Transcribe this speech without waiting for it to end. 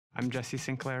I'm Jesse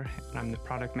Sinclair, and I'm the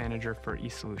Product Manager for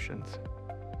eSolutions.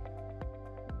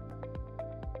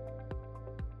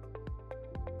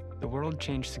 The world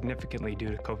changed significantly due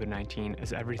to COVID-19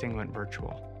 as everything went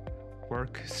virtual.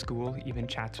 Work, school, even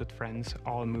chats with friends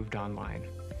all moved online,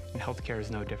 and healthcare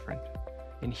is no different.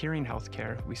 In hearing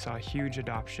healthcare, we saw a huge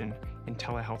adoption in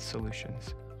telehealth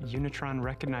solutions. Unitron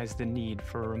recognized the need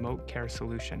for a remote care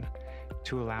solution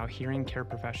to allow hearing care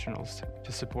professionals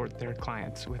to support their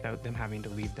clients without them having to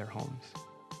leave their homes.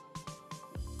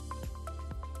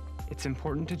 It's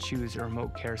important to choose a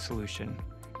remote care solution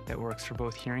that works for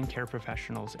both hearing care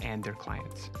professionals and their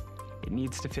clients. It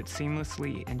needs to fit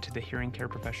seamlessly into the hearing care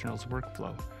professional's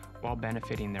workflow while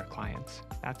benefiting their clients.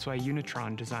 That's why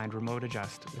Unitron designed Remote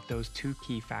Adjust with those two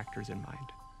key factors in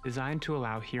mind. Designed to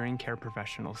allow hearing care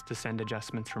professionals to send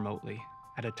adjustments remotely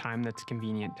at a time that's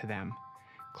convenient to them,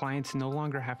 clients no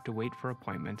longer have to wait for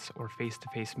appointments or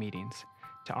face-to-face meetings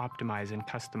to optimize and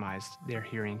customize their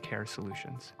hearing care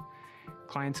solutions.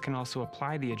 Clients can also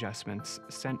apply the adjustments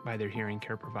sent by their hearing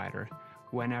care provider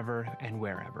whenever and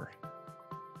wherever.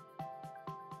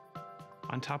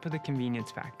 On top of the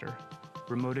convenience factor,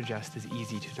 Remote Adjust is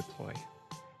easy to deploy.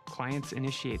 Clients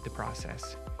initiate the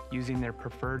process using their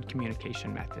preferred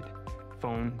communication method,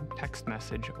 phone, text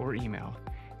message, or email,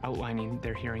 outlining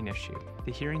their hearing issue.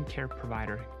 The hearing care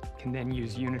provider can then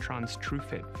use Unitron's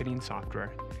TrueFit fitting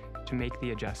software to make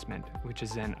the adjustment, which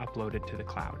is then uploaded to the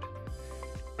cloud.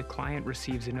 The client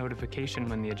receives a notification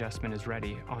when the adjustment is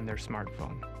ready on their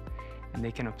smartphone, and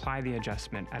they can apply the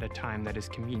adjustment at a time that is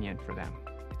convenient for them.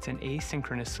 It's an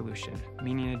asynchronous solution,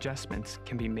 meaning adjustments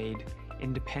can be made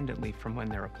independently from when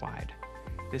they're applied.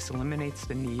 This eliminates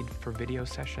the need for video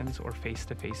sessions or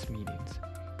face-to-face meetings.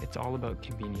 It's all about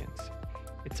convenience.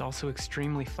 It's also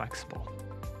extremely flexible,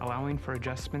 allowing for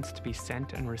adjustments to be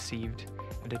sent and received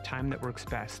at a time that works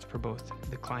best for both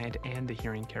the client and the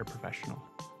hearing care professional.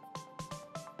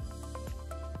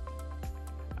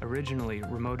 Originally,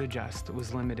 Remote Adjust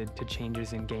was limited to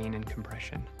changes in gain and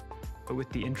compression, but with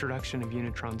the introduction of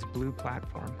Unitron's Blue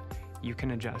platform, you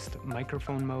can adjust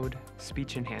microphone mode,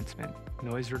 speech enhancement,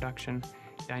 noise reduction,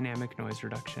 dynamic noise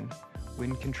reduction,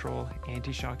 wind control,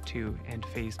 anti-shock 2, and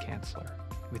phase canceller.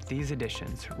 With these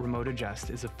additions, Remote Adjust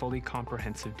is a fully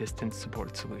comprehensive distance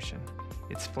support solution.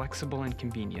 It's flexible and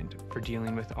convenient for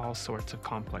dealing with all sorts of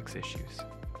complex issues.